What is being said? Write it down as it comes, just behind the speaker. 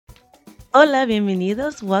Hola,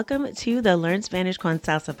 bienvenidos. Welcome to the Learn Spanish con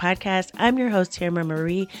Salsa podcast. I'm your host, Tamara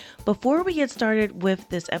Marie. Before we get started with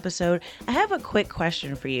this episode, I have a quick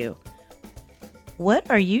question for you. What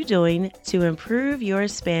are you doing to improve your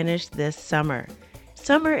Spanish this summer?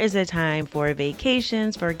 Summer is a time for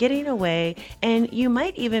vacations, for getting away, and you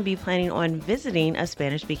might even be planning on visiting a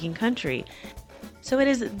Spanish-speaking country. So it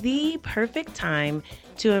is the perfect time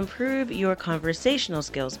to improve your conversational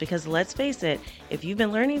skills because let's face it, if you've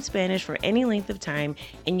been learning Spanish for any length of time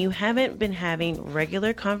and you haven't been having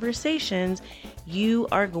regular conversations, you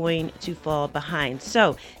are going to fall behind.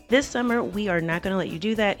 So this summer, we are not going to let you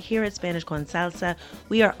do that. Here at Spanish con Salsa,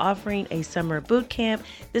 we are offering a summer boot camp.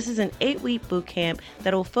 This is an 8-week boot camp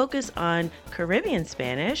that will focus on Caribbean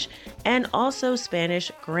Spanish and also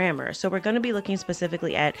Spanish grammar. So we're going to be looking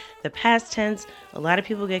specifically at the past tense. A lot of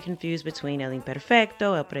people get confused between el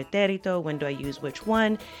imperfecto, el pretérito, when do I use which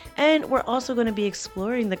one? And we're also going to be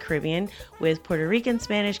exploring the Caribbean with Puerto Rican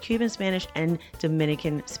Spanish, Cuban Spanish, and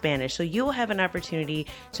Dominican Spanish. So you will have an opportunity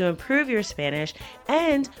to improve your Spanish,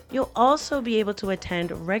 and you'll also be able to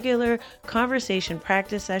attend regular conversation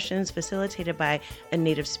practice sessions facilitated by a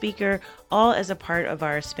native speaker, all as a part of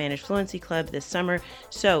our Spanish Fluency Club this summer.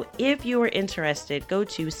 So if you are interested, go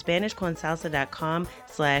to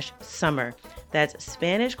SpanishConSalsa.com/summer. That's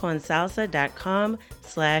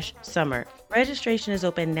SpanishConSalsa.com/summer. Registration is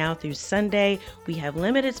open now through Sunday. We have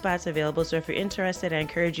limited spots available, so if you're interested, I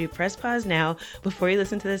encourage you press pause now before you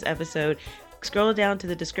listen to this episode. Scroll down to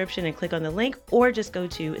the description and click on the link, or just go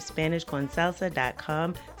to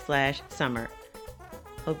SpanishConSalsa.com/summer.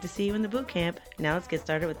 Hope to see you in the boot camp. Now let's get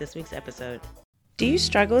started with this week's episode. Do you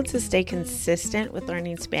struggle to stay consistent with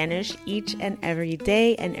learning Spanish each and every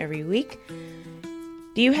day and every week?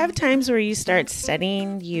 Do you have times where you start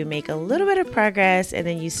studying, you make a little bit of progress, and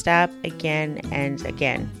then you stop again and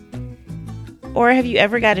again? Or have you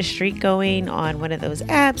ever got a streak going on one of those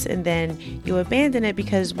apps and then you abandon it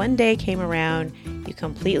because one day came around, you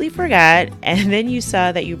completely forgot, and then you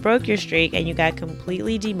saw that you broke your streak and you got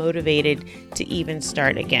completely demotivated to even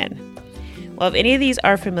start again? Well, if any of these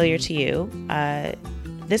are familiar to you,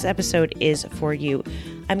 this episode is for you.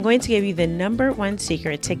 I'm going to give you the number one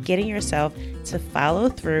secret to getting yourself to follow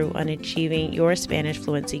through on achieving your Spanish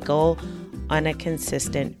fluency goal on a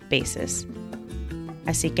consistent basis.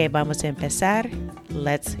 Así que vamos a empezar.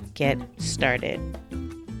 Let's get started.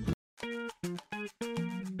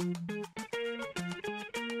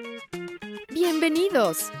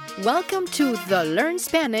 Bienvenidos! Welcome to the Learn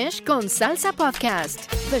Spanish con Salsa podcast,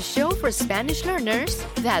 the show for Spanish learners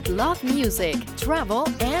that love music, travel,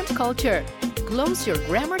 and culture. Close your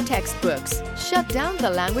grammar textbooks, shut down the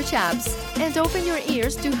language apps, and open your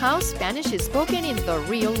ears to how Spanish is spoken in the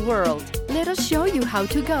real world. Let us show you how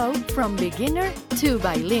to go from beginner to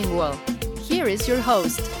bilingual. Here is your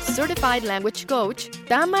host, certified language coach,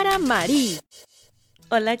 Tamara Marie.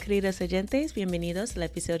 Hola, queridos oyentes. Bienvenidos al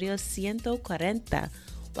episodio 140.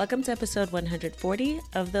 Welcome to episode 140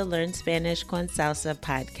 of the Learn Spanish con Salsa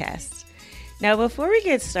podcast. Now, before we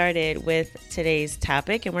get started with today's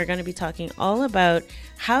topic, and we're going to be talking all about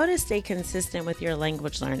how to stay consistent with your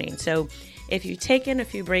language learning. So if you've taken a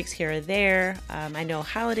few breaks here or there, I know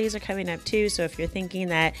holidays are coming up too. So if you're thinking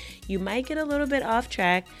that you might get a little bit off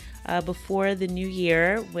track before the new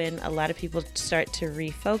year when a lot of people start to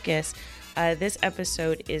refocus, this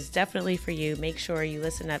episode is definitely for you. Make sure you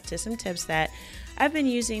listen up to some tips that I've been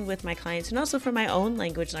using with my clients and also for my own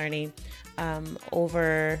language learning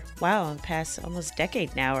over, the past almost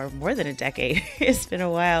decade now, or more than a decade. It's been a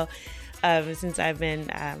while since I've been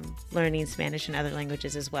learning Spanish and other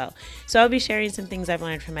languages as well. So I'll be sharing some things I've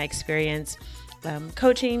learned from my experience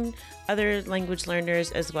coaching other language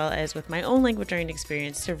learners, as well as with my own language learning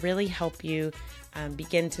experience, to really help you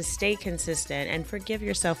begin to stay consistent and forgive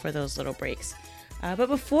yourself for those little breaks. But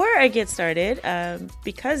before I get started,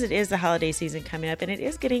 because it is the holiday season coming up and it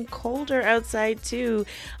is getting colder outside too,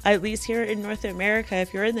 at least here in North America,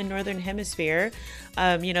 if you're in the Northern Hemisphere,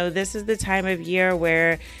 this is the time of year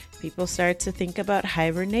where people start to think about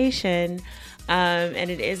hibernation.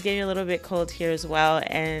 And it is getting a little bit cold here as well.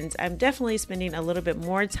 And I'm definitely spending a little bit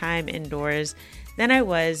more time indoors than I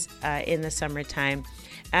was in the summertime.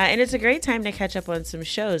 And it's a great time to catch up on some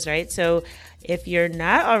shows, right? So if you're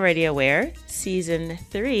not already aware, season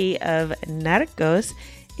 3 of Narcos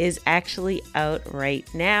is actually out right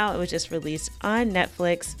now. It was just released on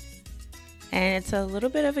Netflix. And it's a little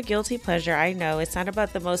bit of a guilty pleasure. I know it's not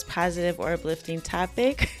about the most positive or uplifting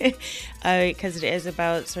topic because it is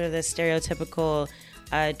about sort of the stereotypical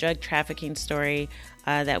drug trafficking story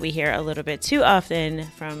that we hear a little bit too often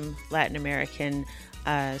from Latin American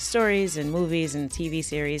stories and movies and TV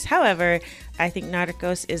series. However, I think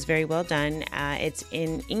Narcos is very well done. It's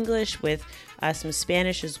in English with some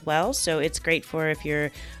Spanish as well, so it's great for if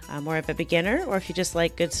you're more of a beginner or if you just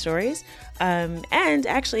like good stories. And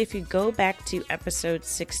actually, if you go back to episode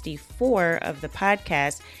 64 of the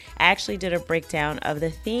podcast, I actually did a breakdown of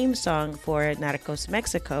the theme song for Narcos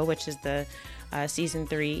Mexico, which is the season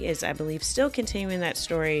 3 is, I believe, still continuing that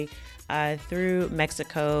story through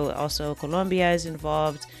Mexico. Also, Colombia is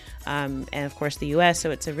involved, and of course the US.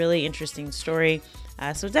 So it's a really interesting story.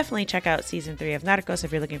 So definitely check out season 3 of Narcos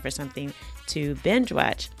if you're looking for something to binge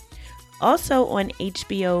watch. Also on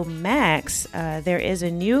HBO Max, there is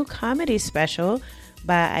a new comedy special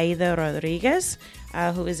by Aida Rodriguez,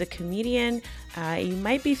 who is a comedian. You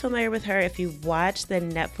might be familiar with her if you watch the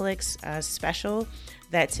Netflix special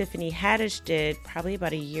that Tiffany Haddish did probably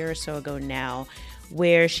about a year or so ago now,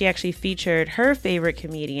 where she actually featured her favorite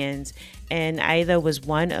comedians, and Aida was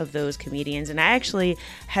one of those comedians. And I actually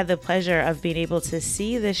had the pleasure of being able to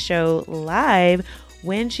see this show live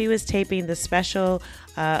when she was taping the special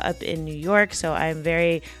up in New York. So I'm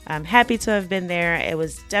very happy to have been there. It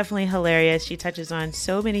was definitely hilarious. She touches on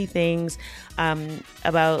so many things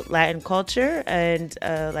about Latin culture and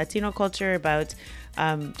Latino culture, about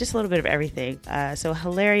just a little bit of everything. So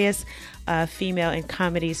hilarious female in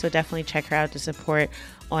comedy. So definitely check her out to support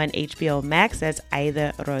on HBO Max. That's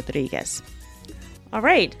Aida Rodriguez. All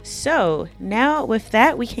right. So now with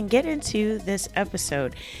that, we can get into this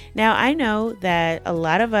episode. Now, I know that a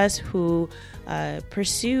lot of us who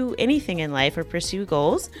pursue anything in life or pursue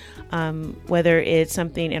goals, whether it's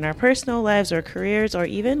something in our personal lives or careers or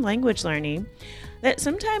even language learning, that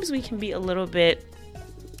sometimes we can be a little bit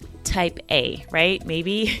type A, right?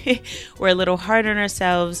 Maybe we're a little hard on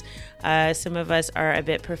ourselves. Some of us are a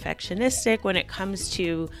bit perfectionistic when it comes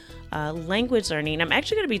to language learning. I'm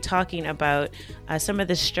actually going to be talking about some of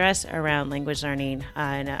the stress around language learning in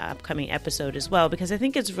an upcoming episode as well, because I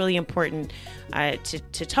think it's really important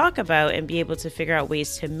to talk about and be able to figure out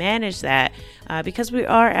ways to manage that, because we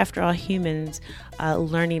are, after all, humans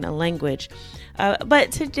learning a language.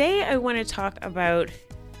 But today I want to talk about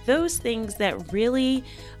those things that really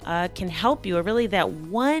can help you, or really that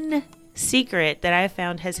one secret that I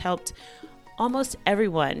found has helped almost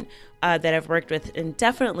everyone that I've worked with, and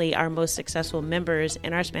definitely our most successful members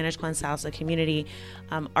in our Spanish con Salsa community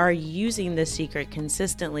are using this secret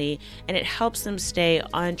consistently, and it helps them stay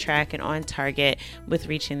on track and on target with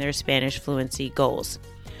reaching their Spanish fluency goals.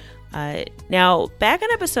 Now, back on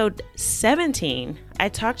episode 17, I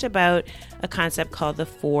talked about a concept called the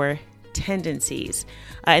 4 tendencies.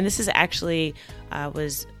 And this is actually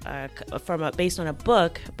was based on a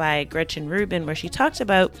book by Gretchen Rubin, where she talks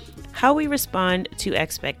about how we respond to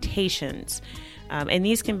expectations. And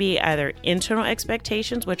these can be either internal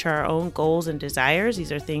expectations, which are our own goals and desires.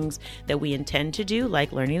 These are things that we intend to do,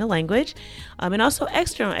 like learning a language, and also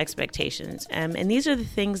external expectations. And these are the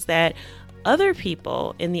things that other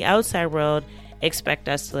people in the outside world expect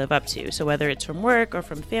us to live up to. So whether it's from work or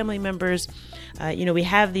from family members, we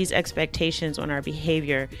have these expectations on our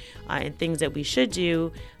behavior and things that we should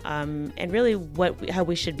do, and really how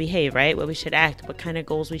we should behave, right? What we should act, what kind of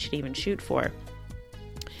goals we should even shoot for.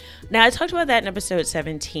 Now, I talked about that in episode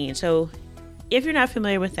 17. So if you're not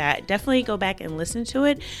familiar with that, definitely go back and listen to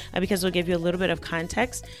it, because it'll give you a little bit of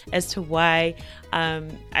context as to why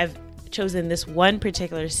I've chosen this one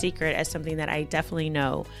particular secret as something that I definitely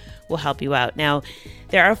know will help you out. Now,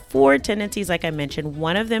 there are 4 tendencies, like I mentioned.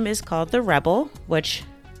 One of them is called the rebel, which,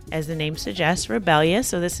 as the name suggests, rebellious.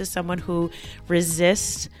 So this is someone who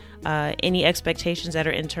resists any expectations that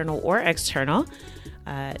are internal or external.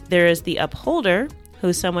 There is the upholder,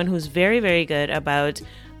 who's someone who's very, very good about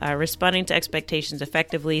responding to expectations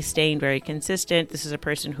effectively, staying very consistent. This is a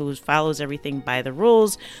person who follows everything by the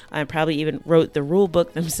rules, probably even wrote the rule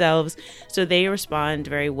book themselves. So they respond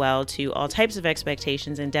very well to all types of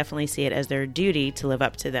expectations and definitely see it as their duty to live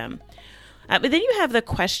up to them. But then you have the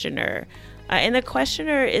questioner. And the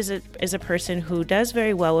questioner is a person who does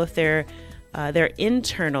very well with their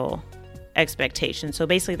internal expectations. So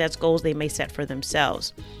basically that's goals they may set for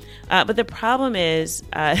themselves. But the problem is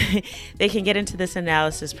they can get into this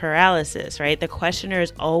analysis paralysis, right? The questioner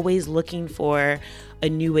is always looking for a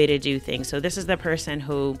new way to do things. So this is the person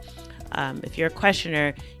who, if you're a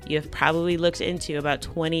questioner, you've probably looked into about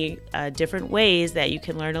 20 different ways that you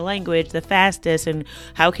can learn a language the fastest, and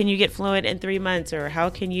how can you get fluent in 3 months, or how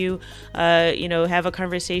can you, have a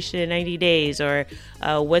conversation in 90 days, or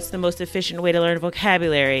what's the most efficient way to learn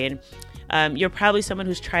vocabulary. And you're probably someone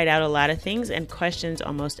who's tried out a lot of things and questions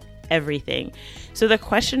almost everything. So the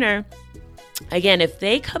questioner, again, if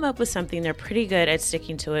they come up with something, they're pretty good at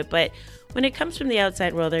sticking to it. But when it comes from the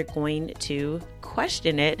outside world, they're going to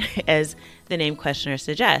question it, as the name questioner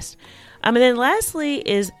suggests. And then lastly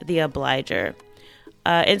is the obliger.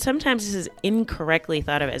 And sometimes this is incorrectly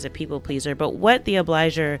thought of as a people pleaser, but what the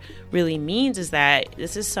obliger really means is that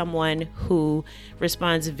this is someone who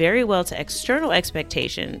responds very well to external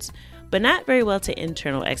expectations, but not very well to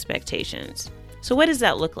internal expectations. So what does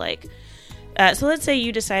that look like? So let's say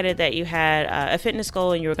you decided that you had a fitness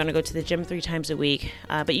goal and you were going to go to the gym 3 times a week,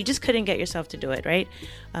 but you just couldn't get yourself to do it, right?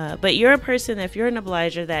 But you're a person, if you're an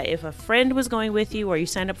obliger, that if a friend was going with you or you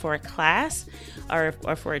signed up for a class or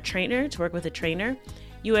for a trainer, to work with a trainer,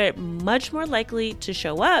 you are much more likely to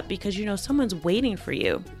show up because you know someone's waiting for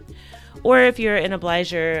you. Or if you're an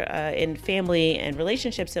obliger in family and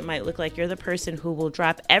relationships, it might look like you're the person who will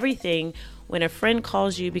drop everything when a friend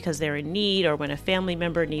calls you because they're in need, or when a family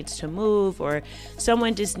member needs to move, or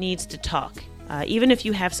someone just needs to talk. Even if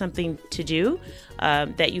you have something to do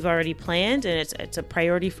that you've already planned and it's a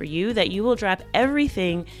priority for you, that you will drop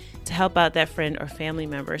everything to help out that friend or family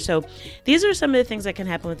member. So these are some of the things that can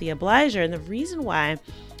happen with the obliger. And the reason why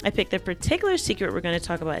I picked the particular secret we're going to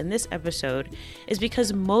talk about in this episode is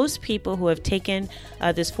because most people who have taken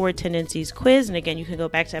this 4 tendencies quiz, and again, you can go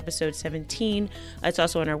back to episode 17. It's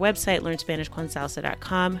also on our website,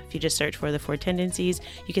 learnspanishconsalsa.com. If you just search for the 4 tendencies,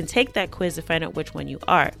 you can take that quiz to find out which one you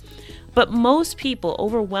are. But most people,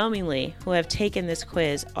 overwhelmingly, who have taken this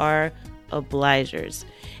quiz are obligers.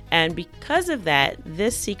 And because of that,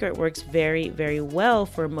 this secret works very, very well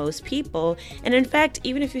for most people. And in fact,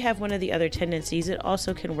 even if you have one of the other tendencies, it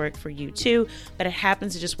also can work for you too, but it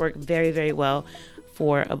happens to just work very, very well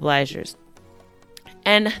for obligers.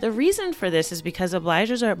 And the reason for this is because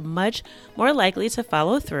obligers are much more likely to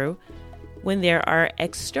follow through when there are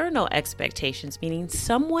external expectations, meaning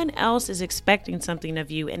someone else is expecting something of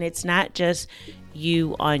you and it's not just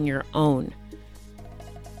you on your own.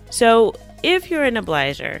 So if you're an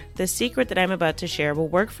obliger, the secret that I'm about to share will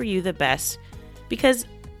work for you the best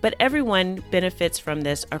but everyone benefits from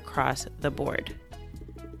this across the board.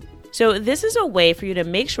 So this is a way for you to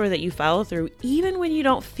make sure that you follow through even when you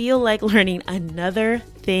don't feel like learning another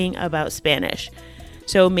thing about Spanish.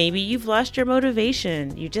 So maybe you've lost your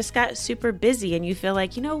motivation, you just got super busy and you feel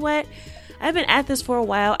like, you know what, I've been at this for a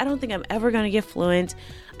while, I don't think I'm ever going to get fluent.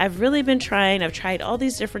 I've really been trying, I've tried all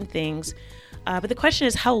these different things. But the question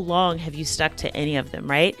is, how long have you stuck to any of them,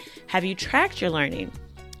 right? Have you tracked your learning?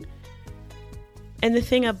 And the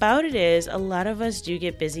thing about it is, a lot of us do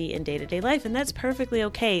get busy in day-to-day life, and that's perfectly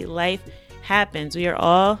okay. Life happens. We are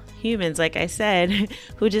all humans, like I said,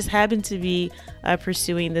 who just happen to be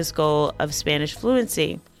pursuing this goal of Spanish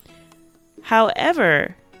fluency.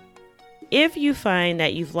 However, if you find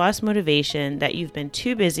that you've lost motivation, that you've been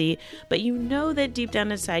too busy, but you know that deep down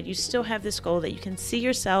inside you still have this goal, that you can see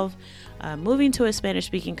yourself moving to a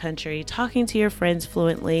Spanish-speaking country, talking to your friends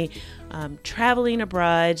fluently, traveling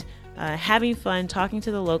abroad, having fun, talking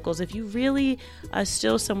to the locals. If you really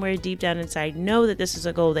still somewhere deep down inside know that this is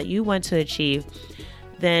a goal that you want to achieve,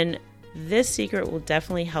 then this secret will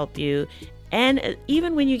definitely help you. And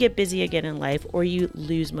even when you get busy again in life or you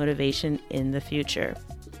lose motivation in the future.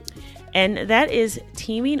 And that is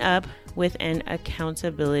teaming up with an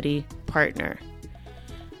accountability partner.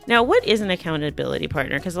 Now, what is an accountability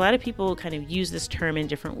partner? Because a lot of people kind of use this term in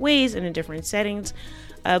different ways and in different settings.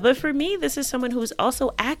 But for me, this is someone who is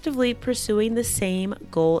also actively pursuing the same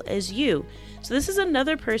goal as you. So this is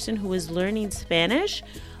another person who is learning Spanish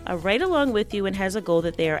right along with you and has a goal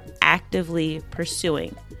that they are actively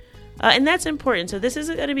pursuing. And that's important. So this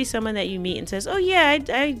isn't going to be someone that you meet and says, oh yeah,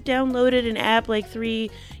 I downloaded an app like 3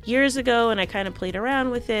 years ago and I kind of played around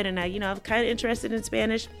with it and I'm kind of interested in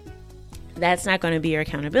Spanish. That's not going to be your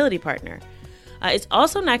accountability partner. It's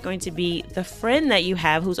also not going to be the friend that you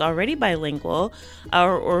have who's already bilingual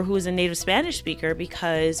or who is a native Spanish speaker,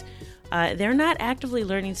 because they're not actively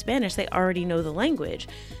learning Spanish. They already know the language.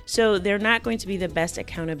 So they're not going to be the best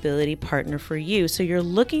accountability partner for you. So you're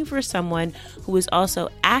looking for someone who is also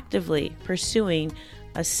actively pursuing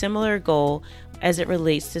a similar goal as it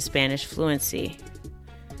relates to Spanish fluency.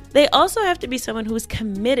 They also have to be someone who is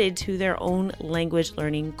committed to their own language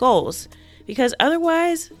learning goals, because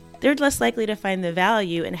otherwise they're less likely to find the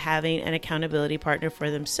value in having an accountability partner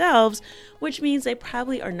for themselves, which means they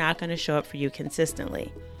probably are not going to show up for you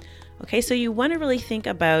consistently. Okay, so you want to really think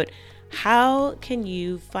about how can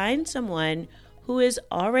you find someone who is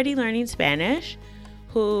already learning Spanish,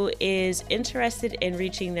 who is interested in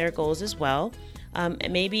reaching their goals as well.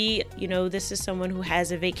 Maybe, this is someone who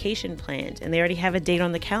has a vacation planned and they already have a date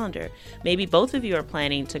on the calendar. Maybe both of you are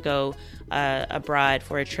planning to go abroad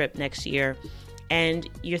for a trip next year. and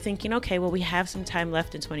you're thinking, okay, well, we have some time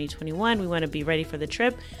left in 2021. We want to be ready for the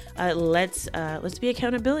trip. Let's be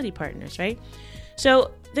accountability partners, right?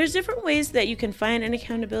 So there's different ways that you can find an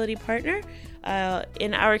accountability partner.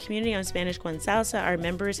 In our community on Spanish con Salsa, our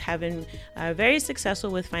members have been very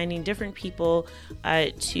successful with finding different people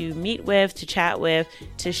to meet with, to chat with,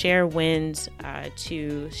 to share wins,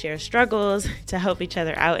 to share struggles, to help each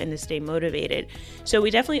other out and to stay motivated. So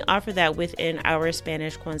we definitely offer that within our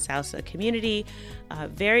Spanish con Salsa community.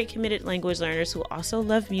 Very committed language learners who also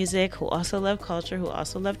love music, who also love culture, who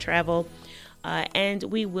also love travel. And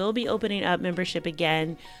we will be opening up membership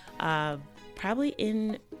again probably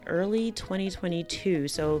in early 2022.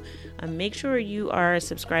 So make sure you are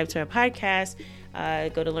subscribed to our podcast.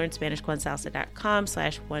 Go to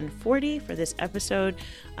learnspanishconsalsa.com/140 for this episode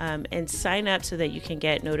and sign up so that you can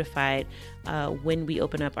get notified when we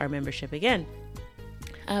open up our membership again.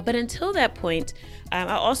 But until that point,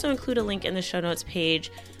 I'll also include a link in the show notes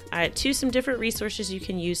page to some different resources you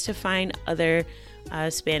can use to find other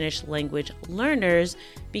Spanish language learners,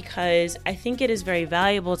 because I think it is very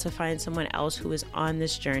valuable to find someone else who is on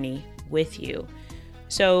this journey with you.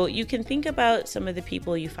 So you can think about some of the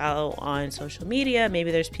people you follow on social media.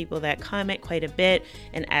 Maybe there's people that comment quite a bit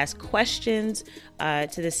and ask questions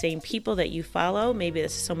to the same people that you follow. Maybe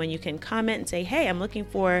this is someone you can comment and say, hey, I'm looking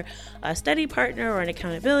for a study partner or an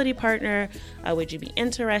accountability partner. Would you be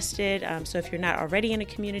interested? So if you're not already in a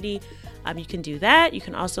community, you can do that. You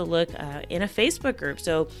can also look in a Facebook group.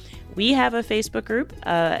 So we have a Facebook group.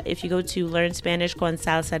 If you go to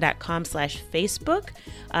learnspanishconsalsa.com/Facebook,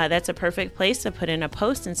 that's a perfect place to put in a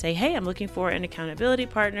post and say, hey, I'm looking for an accountability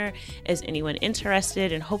partner. Is anyone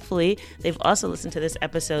interested? And hopefully they've also listened to this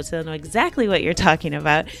episode, so they'll know exactly what you're talking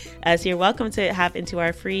about. So you're welcome to hop into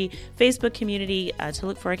our free Facebook community to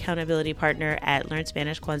look for accountability partner at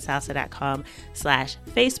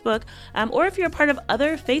learnspanishconsalsa.com/Facebook. Or if you're a part of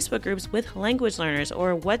other Facebook groups with language learners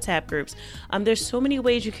or WhatsApp groups, there's so many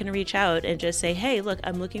ways you can reach out and just say, hey, look,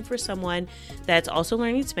 I'm looking for someone that's also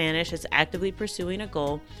learning Spanish, that's actively pursuing a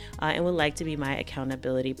goal, and would like to be my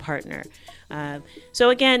accountability partner. So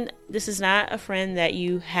again, this is not a friend that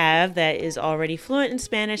you have that is already fluent in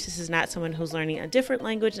Spanish. This is not someone who's learning a different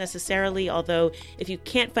language necessarily, although if you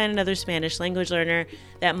can't find another Spanish language learner,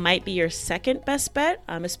 that might be your second best bet,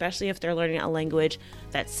 especially if they're learning a language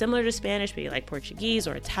that's similar to Spanish, maybe like Portuguese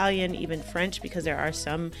or Italian, even French, because there are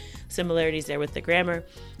some similarities there with the grammar.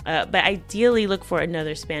 But ideally, look for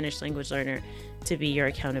another Spanish language learner to be your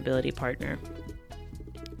accountability partner.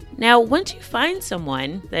 Now, once you find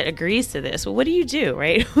someone that agrees to this, well, what do you do,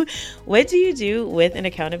 right? What do you do with an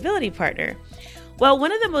accountability partner? Well,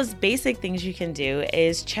 one of the most basic things you can do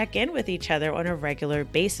is check in with each other on a regular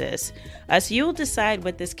basis. So you'll decide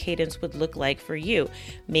what this cadence would look like for you.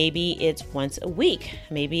 Maybe it's once a week.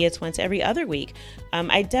 Maybe it's once every other week.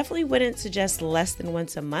 I definitely wouldn't suggest less than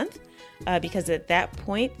once a month because at that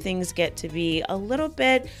point, things get to be a little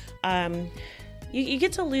bit... You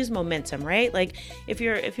get to lose momentum, right? Like if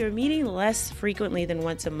you're meeting less frequently than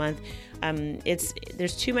once a month,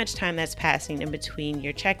 there's too much time that's passing in between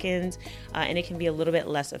your check-ins, and it can be a little bit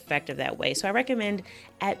less effective that way. So I recommend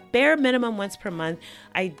at bare minimum once per month,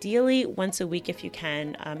 ideally once a week if you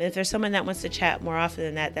can. If there's someone that wants to chat more often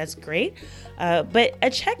than that, that's great. But a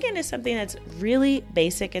check-in is something that's really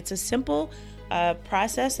basic. It's a simple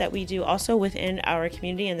process that we do also within our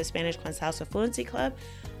community in the Spanish con Salsa Fluency Club.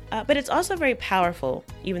 But it's also very powerful,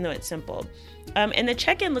 even though it's simple. And the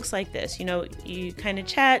check-in looks like this. You kind of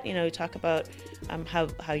chat, you talk about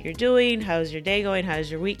how you're doing, how's your day going,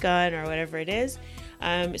 how's your week gone, or whatever it is.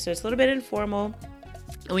 So it's a little bit informal.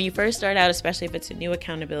 And when you first start out, especially if it's a new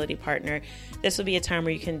accountability partner, this will be a time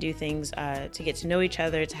where you can do things to get to know each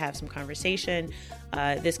other, to have some conversation.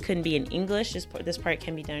 This couldn't be in English. This part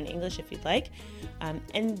can be done in English if you'd like.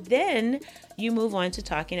 And then you move on to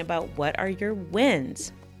talking about what are your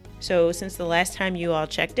wins. So since the last time you all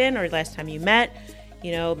checked in or last time you met,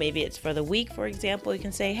 maybe it's for the week, for example, you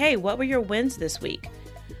can say, hey, what were your wins this week?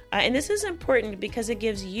 And this is important because it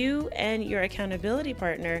gives you and your accountability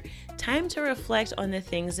partner time to reflect on the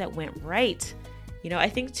things that went right. I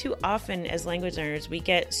think too often as language learners, we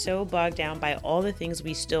get so bogged down by all the things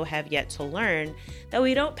we still have yet to learn that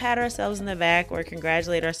we don't pat ourselves in the back or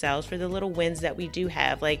congratulate ourselves for the little wins that we do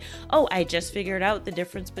have. Like, oh, I just figured out the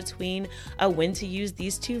difference between when to use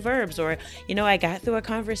these two verbs, or, I got through a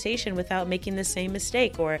conversation without making the same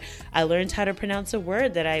mistake, or I learned how to pronounce a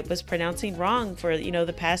word that I was pronouncing wrong for,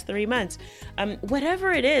 the past 3 months.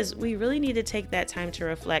 Whatever it is, we really need to take that time to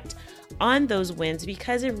reflect on those wins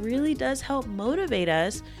because it really does help motivate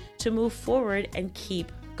us to move forward and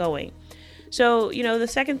keep going. So, the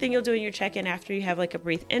second thing you'll do in your check-in after you have like a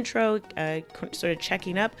brief intro, sort of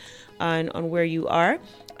checking up on where you are,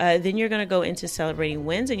 then you're going to go into celebrating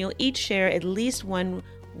wins, and you'll each share at least one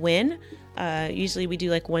win. Usually we do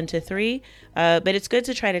like 1 to 3, but it's good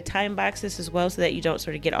to try to time box this as well so that you don't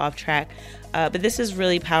sort of get off track. But this is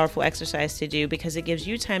really powerful exercise to do because it gives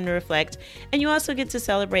you time to reflect, and you also get to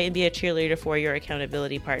celebrate and be a cheerleader for your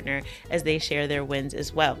accountability partner as they share their wins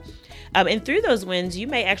as well. And through those wins, you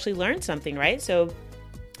may actually learn something, right? So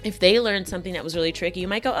if they learned something that was really tricky, you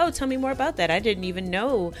might go, oh, tell me more about that. I didn't even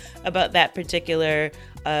know about that particular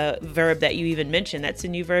verb that you even mentioned. That's a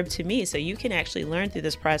new verb to me. So you can actually learn through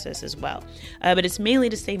this process as well. But it's mainly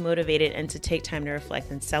to stay motivated and to take time to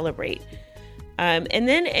reflect and celebrate. And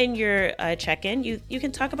then in your check-in, you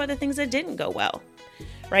can talk about the things that didn't go well.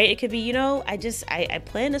 Right? It could be, I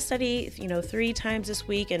plan to study, 3 times this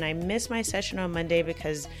week, and I missed my session on Monday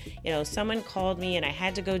because, someone called me and I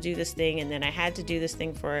had to go do this thing. And then I had to do this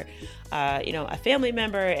thing for, a family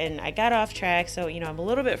member, and I got off track. So, I'm a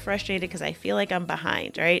little bit frustrated because I feel like I'm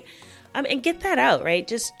behind, right? And get that out, right?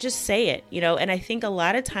 Just say it, and I think a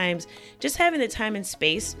lot of times just having the time and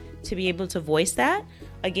space to be able to voice that,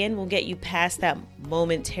 again, will get you past that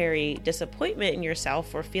momentary disappointment in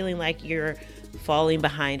yourself or feeling like you're falling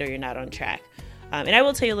behind or you're not on track. And I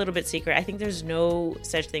will tell you a little bit secret. I think there's no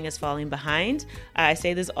such thing as falling behind. I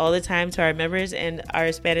say this all the time to our members and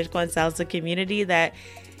our Spanish con Salsa community that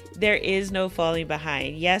there is no falling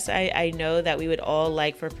behind. Yes, I know that we would all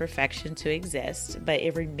like for perfection to exist, but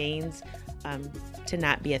it remains to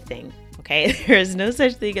not be a thing. Okay, there is no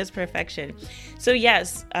such thing as perfection. So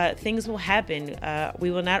yes, things will happen.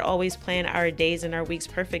 We will not always plan our days and our weeks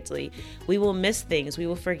perfectly. We will miss things. We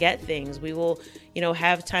will forget things. We will,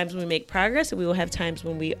 have times when we make progress, and we will have times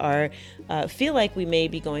when we are feel like we may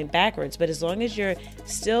be going backwards. But as long as you're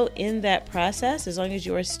still in that process, as long as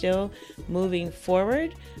you are still moving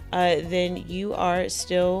forward, then you are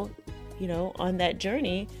still, on that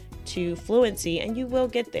journey to fluency, and you will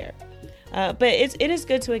get there. But it is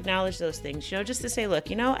good to acknowledge those things, just to say, look,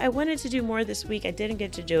 I wanted to do more this week. I didn't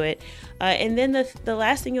get to do it. And then the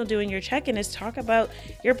last thing you'll do in your check-in is talk about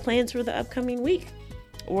your plans for the upcoming week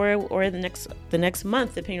or the next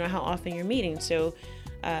month, depending on how often you're meeting. So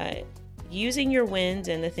using your wins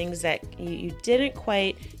and the things that you didn't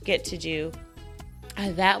quite get to do,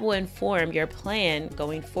 that will inform your plan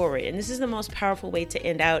going forward. And this is the most powerful way to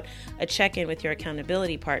end out a check-in with your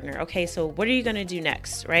accountability partner. Okay, so what are you going to do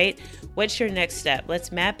next, right? What's your next step?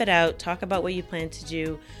 Let's map it out. Talk about what you plan to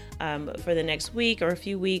do for the next week or a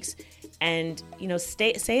few weeks. And,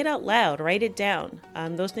 say it out loud, write it down.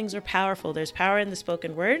 Those things are powerful. There's power in the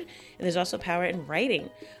spoken word, and there's also power in writing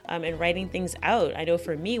and writing things out. I know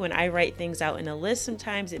for me, when I write things out in a list,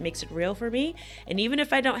 sometimes it makes it real for me. And even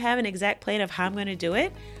if I don't have an exact plan of how I'm going to do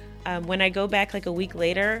it, when I go back like a week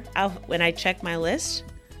later, when I check my list,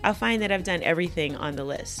 I'll find that I've done everything on the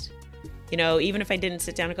list. Even if I didn't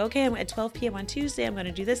sit down and go, okay, I'm at 12 p.m. on Tuesday, I'm going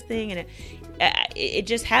to do this thing. And it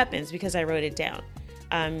just happens because I wrote it down.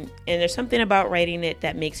 And there's something about writing it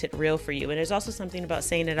that makes it real for you. And there's also something about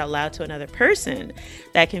saying it out loud to another person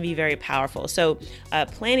that can be very powerful. So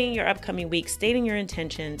planning your upcoming week, stating your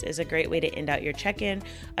intentions is a great way to end out your check-in.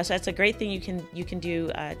 So that's a great thing you can do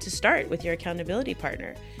to start with your accountability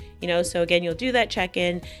partner. So again, you'll do that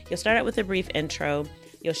check-in. You'll start out with a brief intro.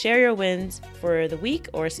 You'll share your wins for the week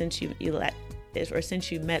or since you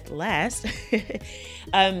met last.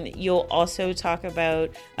 You'll also talk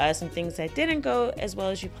about some things that didn't go as well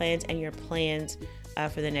as you planned and your plans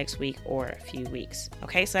for the next week or a few weeks.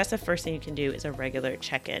 Okay, so that's the first thing you can do is a regular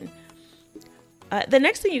check-in. The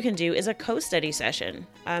next thing you can do is a co-study session.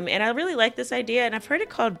 And I really like this idea, and I've heard it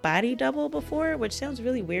called body double before, which sounds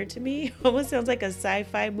really weird to me. Almost sounds like a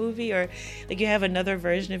sci-fi movie or like you have another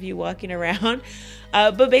version of you walking around.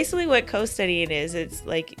 But basically what co-studying is, it's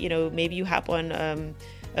like, maybe you hop on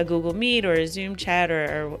a Google Meet or a Zoom chat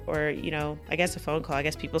or I guess a phone call. I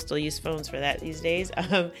guess people still use phones for that these days.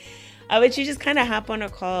 But you just kind of hop on a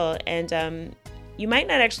call and you might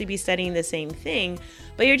not actually be studying the same thing,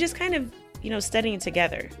 but you're just kind of studying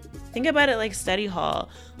together. Think about it like study hall,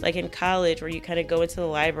 like in college where you kind of go into the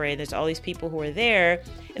library and there's all these people who are there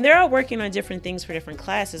and they're all working on different things for different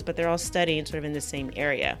classes, but they're all studying sort of in the same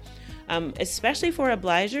area. Especially for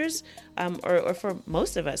obligers or for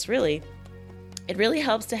most of us really, it really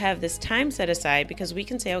helps to have this time set aside because we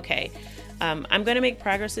can say, okay, I'm going to make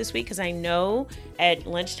progress this week because I know at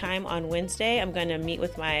lunchtime on Wednesday, I'm going to meet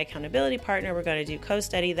with my accountability partner. We're going to do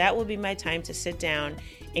co-study. That will be my time to sit down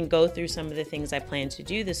and go through some of the things I plan to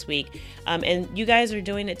do this week. And you guys are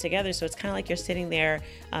doing it together, so it's kind of like you're sitting there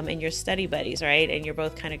and you're study buddies, right? And you're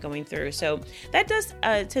both kind of going through. So that does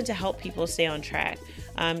tend to help people stay on track.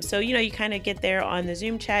 So, you kind of get there on the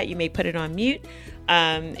Zoom chat. You may put it on mute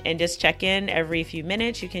and just check in every few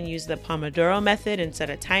minutes. You can use the Pomodoro method and set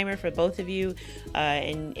a timer for both of you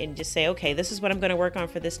and just say, okay, this is what I'm going to work on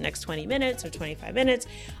for this next 20 minutes or 25 minutes.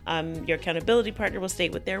 Your accountability partner will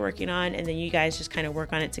state what they're working on, and then you guys just kind of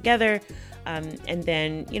work on it together. And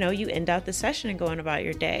then, you end out the session and go on about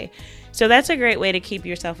your day. So that's a great way to keep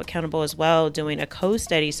yourself accountable as well, doing a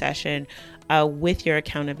co-study session with your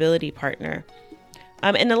accountability partner.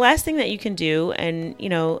 And the last thing that you can do, and,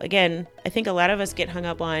 again, I think a lot of us get hung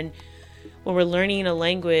up on when we're learning a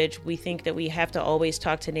language, we think that we have to always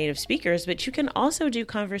talk to native speakers, but you can also do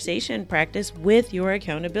conversation practice with your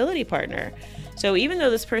accountability partner. So even though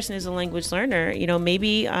this person is a language learner,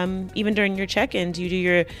 maybe even during your check-ins, you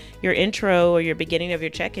do your intro or your beginning of your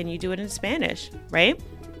check-in, you do it in Spanish, right?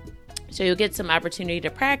 So you'll get some opportunity to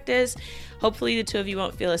practice. Hopefully the two of you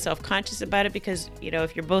won't feel as self-conscious about it because,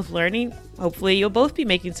 if you're both learning, hopefully you'll both be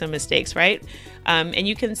making some mistakes, right? And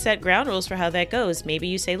you can set ground rules for how that goes. Maybe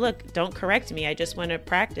you say, look, don't correct me. I just want to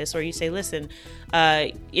practice. Or you say, listen,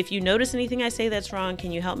 if you notice anything I say that's wrong,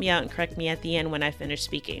 can you help me out and correct me at the end when I finish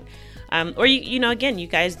speaking? Or again, you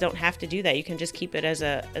guys don't have to do that. You can just keep it as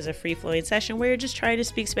a free-flowing session where you're just trying to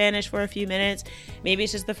speak Spanish for a few minutes. Maybe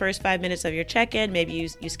it's just the first 5 minutes of your check-in. Maybe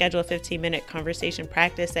you schedule a 15-minute conversation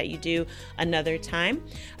practice that you do another time.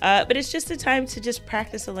 But it's just a time to just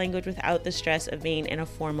practice a language without the stress of being in a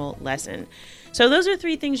formal lesson. So those are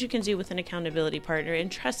 3 things you can do with an accountability partner. And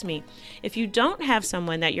trust me, if you don't have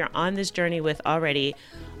someone that you're on this journey with already,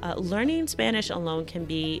 learning Spanish alone can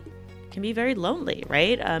be very lonely,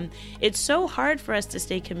 right? It's so hard for us to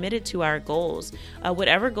stay committed to our goals,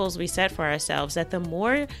 whatever goals we set for ourselves, that the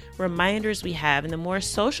more reminders we have and the more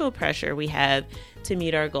social pressure we have to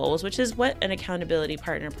meet our goals, which is what an accountability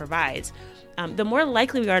partner provides, the more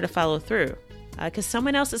likely we are to follow through. Because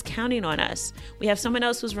someone else is counting on us. We have someone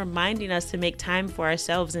else who's reminding us to make time for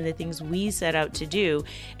ourselves and the things we set out to do,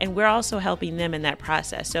 and we're also helping them in that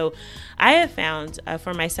process. So I have found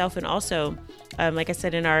for myself, and also, like I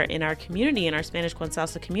said, in our community, in our Spanish con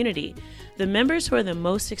Salsa community, the members who are the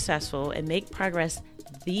most successful and make progress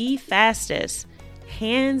the fastest,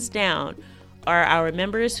 hands down, are our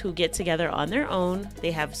members who get together on their own.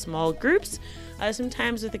 They have small groups,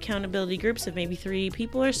 sometimes with accountability groups of maybe 3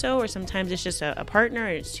 people or so, or sometimes it's just a partner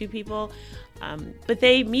and it's 2 people. But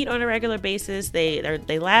they meet on a regular basis. They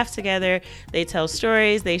laugh together. They tell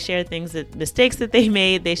stories. They share mistakes that they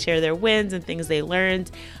made. They share their wins and things they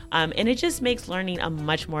learned. And it just makes learning a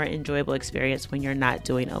much more enjoyable experience when you're not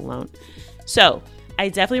doing it alone. So I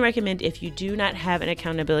definitely recommend, if you do not have an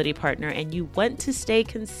accountability partner and you want to stay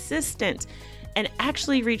consistent and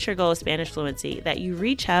actually reach your goal of Spanish fluency, that you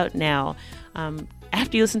reach out now.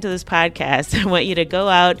 After you listen to this podcast, I want you to go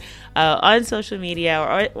out on social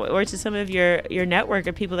media or to some of your network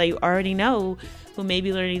of people that you already know who may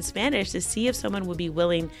be learning Spanish, to see if someone would be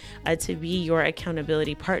willing to be your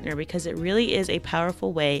accountability partner, because it really is a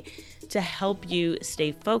powerful way to help you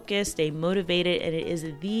stay focused, stay motivated, and it is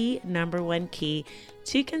the number one key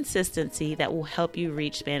to consistency that will help you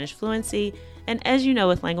reach Spanish fluency. And as you know,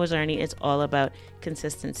 with language learning, it's all about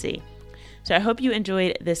consistency. So I hope you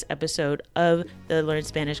enjoyed this episode of the Learn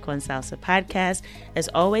Spanish con Salsa podcast. As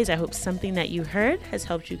always, I hope something that you heard has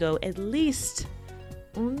helped you go at least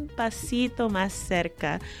un pasito más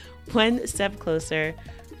cerca, one step closer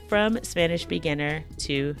from Spanish beginner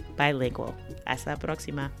to bilingual. Hasta la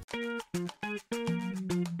próxima.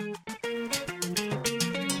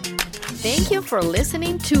 Thank you for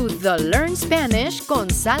listening to the Learn Spanish con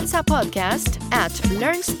Salsa podcast at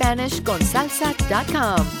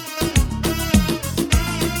learnspanishconsalsa.com.